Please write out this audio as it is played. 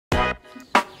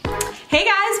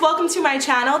welcome to my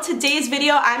channel. Today's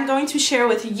video I'm going to share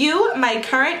with you my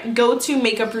current go-to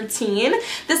makeup routine.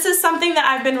 This is something that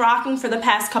I've been rocking for the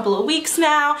past couple of weeks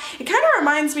now. It kind of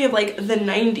reminds me of like the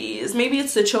 90s. Maybe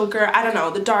it's the choker, I don't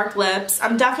know, the dark lips.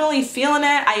 I'm definitely feeling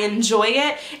it. I enjoy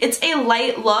it. It's a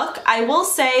light look. I will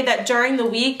say that during the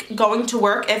week going to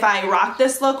work, if I rock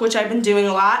this look, which I've been doing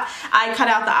a lot, I cut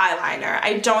out the eyeliner.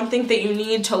 I don't think that you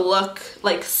need to look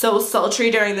like so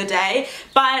sultry during the day,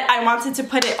 but I wanted to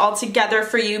put it all together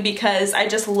for you because I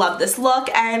just love this look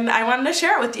and I wanted to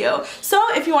share it with you. So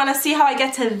if you want to see how I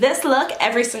get to this look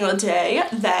every single day,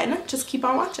 then just keep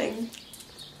on watching.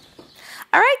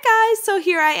 Alright guys, so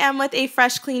here I am with a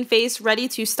fresh clean face ready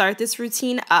to start this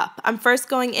routine up. I'm first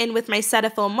going in with my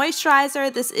Cetaphil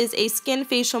moisturizer. This is a skin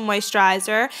facial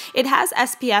moisturizer. It has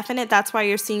SPF in it, that's why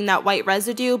you're seeing that white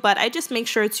residue, but I just make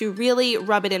sure to really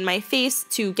rub it in my face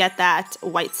to get that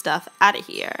white stuff out of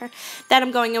here. Then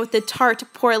I'm going in with the Tarte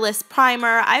Poreless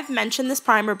primer. I've mentioned this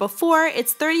primer before.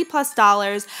 It's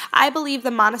 $30+. I believe the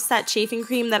Modster chafing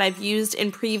cream that I've used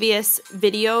in previous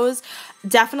videos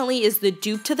definitely is the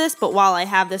dupe to this, but while I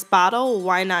have this bottle,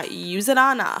 why not use it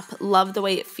on up? Love the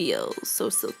way it feels, so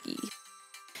silky.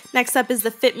 Next up is the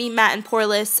Fit Me Matte and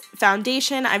Poreless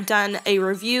foundation. I've done a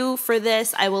review for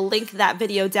this. I will link that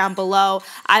video down below.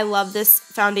 I love this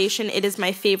foundation. It is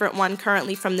my favorite one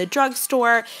currently from the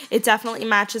drugstore. It definitely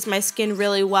matches my skin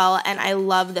really well, and I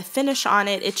love the finish on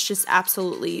it. It's just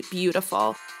absolutely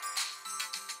beautiful.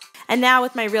 And now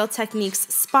with my Real Techniques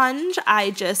sponge,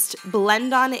 I just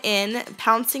blend on in,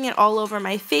 pouncing it all over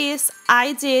my face.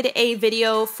 I did a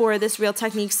video for this Real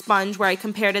Techniques sponge where I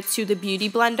compared it to the Beauty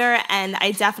Blender, and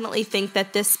I definitely think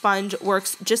that this sponge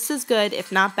works just as good,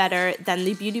 if not better, than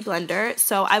the Beauty Blender.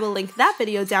 So I will link that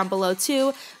video down below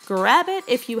too. Grab it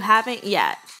if you haven't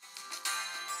yet.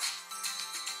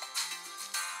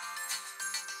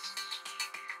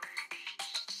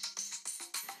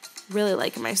 Really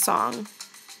liking my song.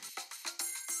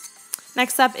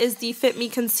 Next up is the Fit Me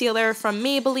Concealer from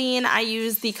Maybelline. I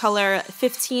use the color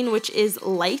 15, which is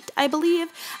light, I believe.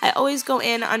 I always go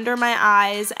in under my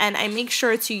eyes and I make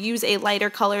sure to use a lighter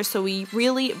color so we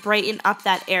really brighten up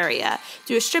that area.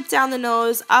 Do a strip down the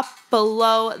nose, up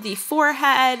below the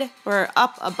forehead, or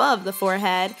up above the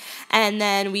forehead, and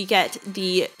then we get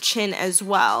the chin as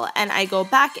well. And I go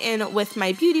back in with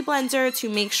my Beauty Blender to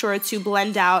make sure to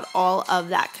blend out all of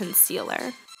that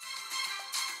concealer.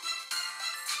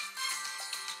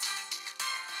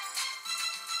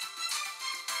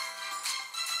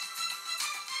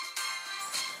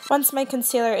 Once my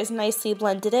concealer is nicely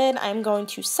blended in, I'm going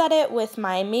to set it with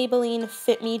my Maybelline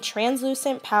Fit Me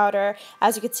Translucent Powder.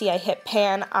 As you can see, I hit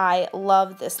pan. I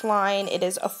love this line. It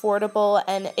is affordable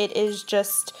and it is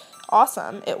just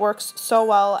awesome. It works so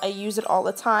well. I use it all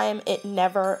the time. It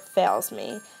never fails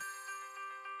me.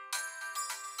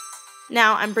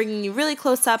 Now I'm bringing you really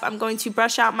close up. I'm going to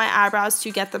brush out my eyebrows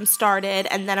to get them started,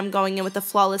 and then I'm going in with the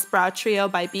Flawless Brow Trio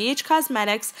by Beige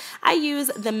Cosmetics. I use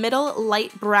the middle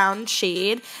light brown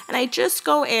shade, and I just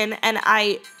go in and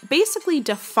I basically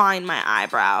define my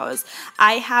eyebrows.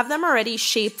 I have them already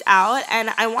shaped out, and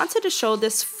I wanted to show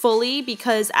this fully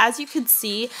because, as you can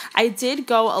see, I did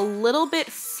go a little bit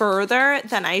further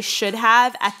than I should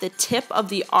have at the tip of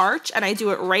the arch, and I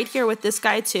do it right here with this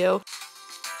guy too.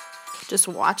 Just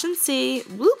watch and see,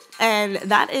 whoop, and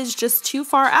that is just too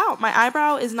far out. My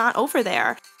eyebrow is not over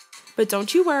there. But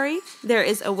don't you worry, there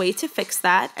is a way to fix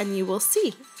that, and you will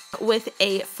see. With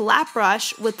a flat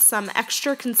brush with some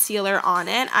extra concealer on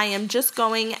it, I am just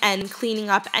going and cleaning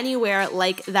up anywhere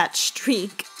like that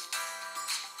streak.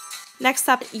 Next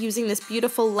up, using this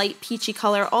beautiful light peachy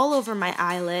color all over my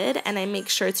eyelid, and I make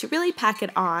sure to really pack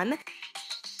it on.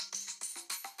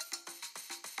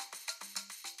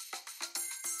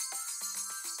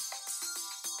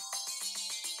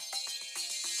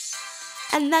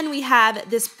 And then we have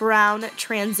this brown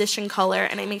transition color,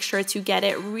 and I make sure to get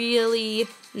it really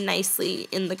nicely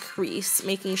in the crease,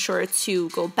 making sure to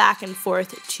go back and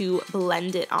forth to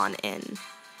blend it on in.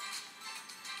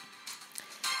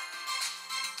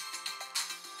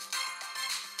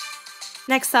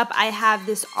 Next up, I have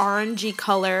this orangey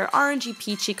color, orangey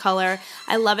peachy color.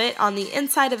 I love it on the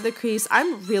inside of the crease.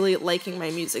 I'm really liking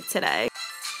my music today.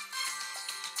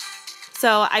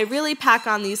 So I really pack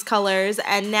on these colors,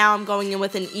 and now I'm going in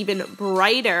with an even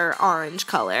brighter orange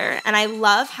color. And I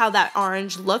love how that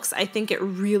orange looks. I think it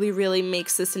really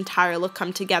makes this entire look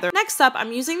come together. Next up,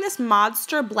 I'm using this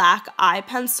Modster black eye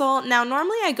pencil. Now,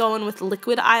 normally I go in with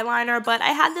liquid eyeliner, but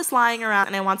I had this lying around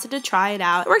and I wanted to try it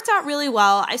out. It worked out really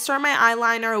well. I start my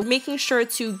eyeliner making sure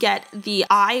to get the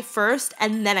eye first,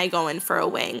 and then I go in for a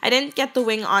wing. I didn't get the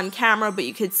wing on camera, but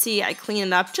you could see I clean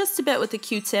it up just a bit with a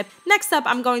Q-tip. Next up,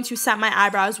 I'm going to set my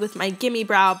eyebrows with my Gimme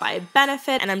Brow by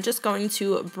Benefit, and I'm just going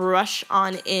to brush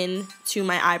on in to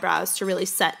my eyebrows to really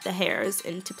set the hairs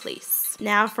into place.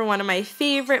 Now for one of my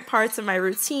favorite parts of my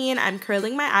routine, I'm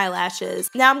curling my eyelashes.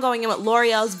 Now I'm going in with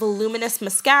L'Oreal's Voluminous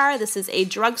Mascara. This is a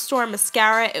drugstore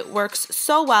mascara. It works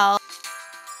so well.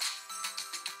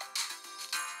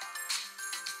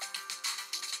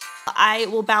 I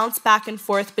will bounce back and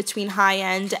forth between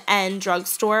high-end and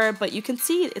drugstore, but you can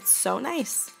see it's so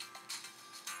nice.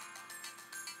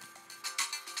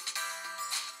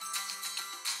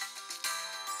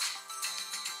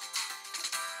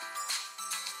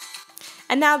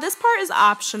 And now this part is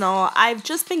optional. I've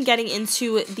just been getting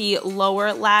into the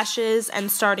lower lashes and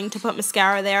starting to put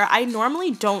mascara there. I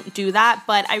normally don't do that,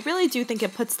 but I really do think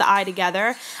it puts the eye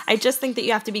together. I just think that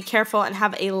you have to be careful and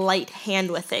have a light hand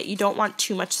with it. You don't want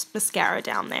too much mascara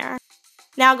down there.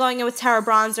 Now going in with Terra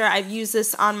bronzer, I've used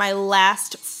this on my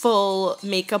last full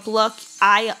makeup look.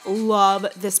 I love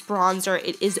this bronzer.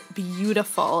 It is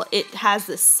beautiful. It has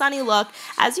this sunny look.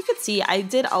 As you can see, I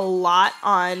did a lot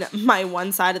on my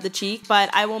one side of the cheek, but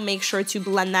I will make sure to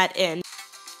blend that in.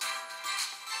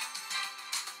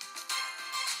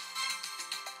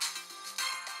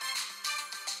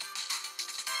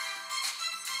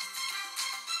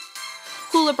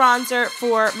 Hoola bronzer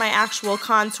for my actual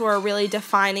contour, really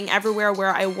defining everywhere where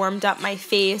I warmed up my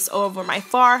face, over my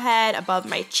forehead, above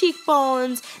my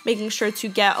cheekbones, making sure to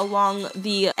get along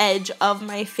the edge of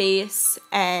my face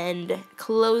and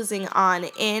closing on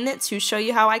in to show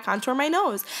you how I contour my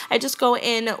nose. I just go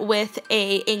in with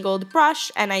a angled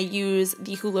brush and I use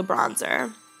the Hoola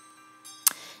bronzer.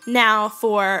 Now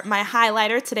for my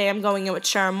highlighter, today I'm going in with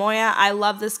Cherimoya. I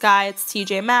love this guy, it's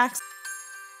TJ Maxx.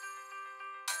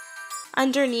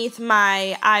 Underneath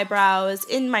my eyebrows,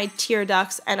 in my tear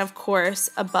ducts, and of course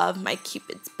above my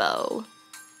Cupid's bow.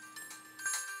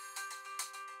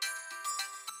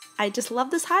 I just love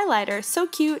this highlighter. So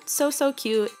cute, so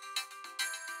cute.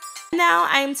 Now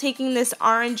I'm taking this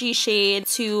orangey shade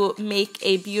to make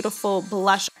a beautiful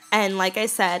blush, and like I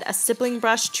said, a stippling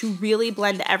brush to really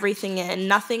blend everything in.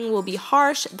 Nothing will be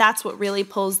harsh. That's what really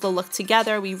pulls the look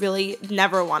together. We really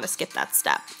never want to skip that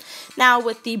step. Now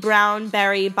with the Brown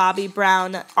Berry Bobbi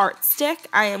Brown Art Stick,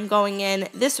 I am going in.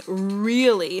 This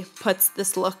really puts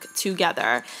this look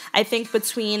together. I think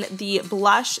between the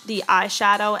blush, the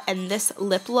eyeshadow, and this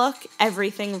lip look,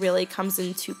 everything really comes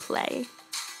into play.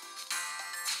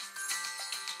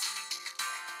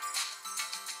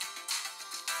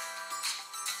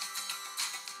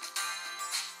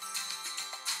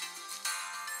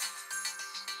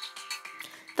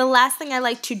 The last thing I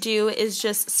like to do is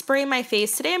just spray my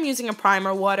face. Today I'm using a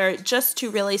primer water just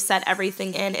to really set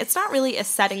everything in. It's not really a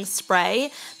setting spray,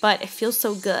 but it feels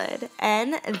so good.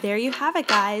 And there you have it,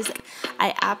 guys.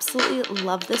 I absolutely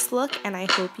love this look, and I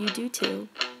hope you do too.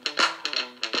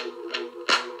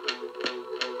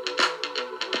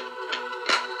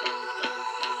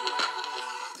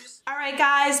 Alright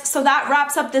guys, so that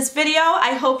wraps up this video.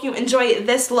 I hope you enjoy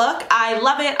this look. I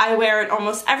love it. I wear it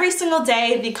almost every single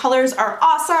day. The colors are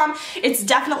awesome. It's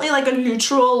definitely like a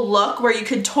neutral look where you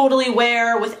could totally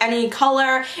wear with any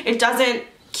color. It doesn't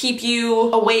keep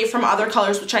you away from other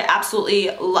colors, which I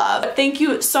absolutely love. Thank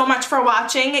you so much for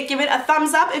watching. Give it a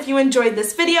thumbs up if you enjoyed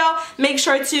this video. Make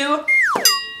sure to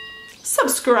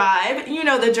subscribe. You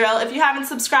know the drill. If you haven't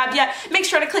subscribed yet, make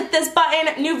sure to click this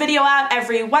button. New video out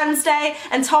every Wednesday.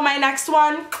 Until my next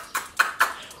one,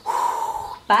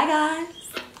 bye guys.